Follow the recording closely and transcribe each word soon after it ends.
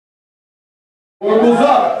Oracle's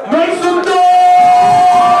up. Make some noise!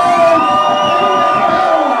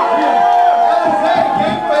 Hey,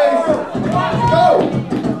 Gameface! Go!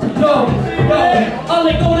 Yo, I'll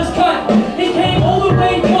let go of this cut. He came all the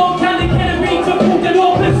way from County Canterbury to prove that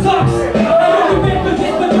Orakle sucks. I know the rip was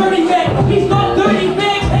hit for dirty man. He's got dirty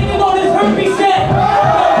bags hanging on his herpes set.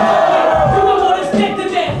 You don't want to stick to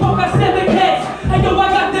that. Fuck, I said the cats. Hey, yo, I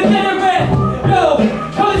got the veteran. Yo,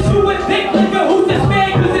 cause you a dick licker. Who's this man?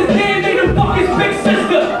 Cause his man made him fuck his big sister.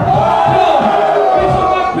 Yo, bitch, on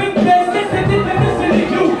my quick vest. Listen to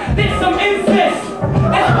you. There's some incest.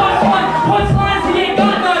 That's why punchlines, he ain't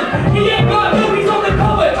got none. He ain't got none. He's on the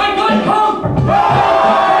cover. I got cum.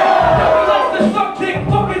 Yo, he likes to suck dick.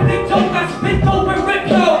 Fucking dick joke. I spit over Rick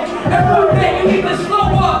Hill. And prove that you need to slow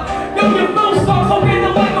up. Yo, your flow sucks. Okay, the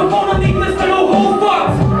microphone will leave this little whole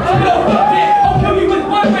fucks. Yo, fuck that. I'll kill you with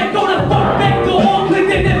one red. Go to fuck back to Orakle.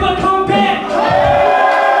 They never come back.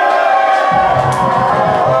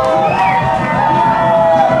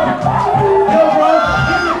 Yo, bro,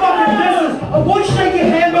 get your fucking distance. I would shake your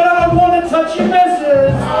hand, but I don't want to touch your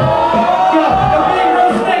missus. Yo, being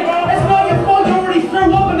real snake, it's not your fault you already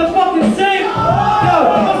threw up in the fucking sink. Yo,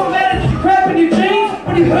 what's the matter? Did you crap in your jeans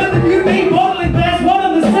when you heard the new beat bottling glass one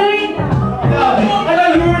on the scene? Yo, I know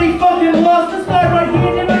you already fucking lost. This guy right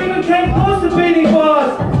here never even came close to beating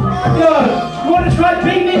boss. Yo, you want to try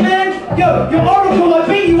beat me, man? Yo, you're Oracle, I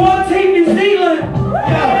beat you on Team New Zealand. Yo,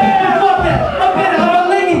 fuck that, I'm better, I'm a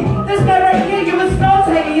lingy. This guy right here, you a snot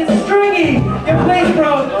hanging, it's stringy. Yo, please,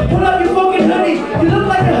 bro, pull up your fucking hoodie. You look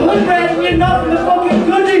like a hood rat and you're not from the fucking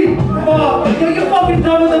goodie. Oh, yo, you're fucking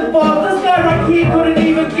dumber than Bob. This guy right here couldn't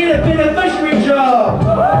even get a beneficiary job.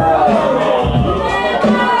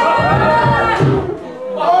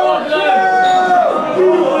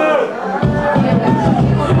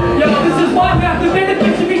 Yo, this is my map. The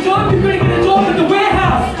beneficiary job, you're gonna get a job at the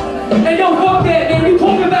warehouse. And yo, fuck that, man. You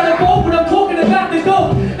talking about a goal, but I'm talking about the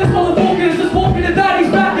dope. This motherfucker is just walking to die,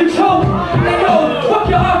 he's back to choke. And yo, fuck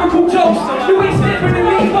your Oracle jokes. You ain't sniffing to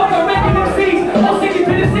me, fuck, I'm making them C's. I'll sing you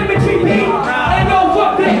to the symmetry beat. And yo,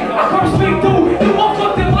 fuck that, I come straight through. You won't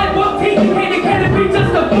fuck them like one teeth, you can't be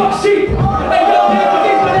just a fuck sheep. And yo, man,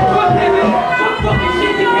 forget for the drug habit. Fuck fucking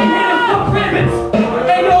shit, you can't hit him, fuck rabbits.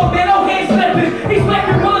 And yo, man, I'm hand slapping. He's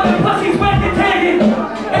slapping mine, plus he's whacking tagging.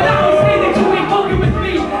 And I can say that you ain't fucking with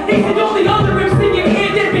me. He's the only other MC in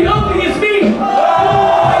here that be ugly as me. Hey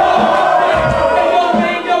yo,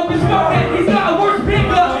 man, yo, this fuck that. He's got a worse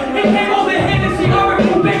finger. It came over Hennessy,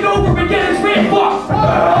 Oracle, bend over and get his red box.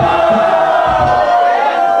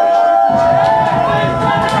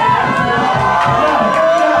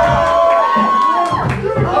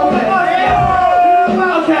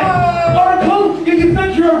 Okay, Oracle, you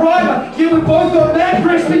think you're a rhymer. You and both got mad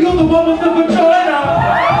bricks, but you're the one with the vagina.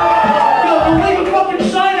 Yo, I'll leave a fucking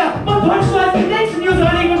shiner. My punchline's the next and yours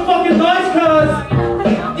aren't even fucking nice, cuz.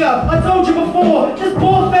 Yo, I told you before, this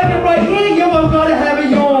bald faggot right here, yo, I've gotta have a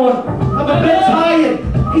yawn. I'm a bit tired.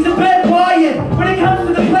 He's a bit quiet. When it comes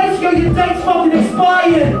to the place, yo, your date's fucking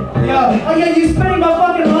expired. Yo, oh yeah, you spinning my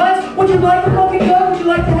fucking lines? Would you like to fucking go? Would you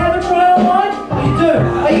like to have a trial line? Oh, you do?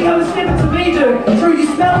 Oh, you come and snip it to me, dude. True, you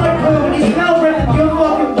smell like poo and you smell breath and you're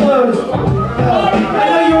fucking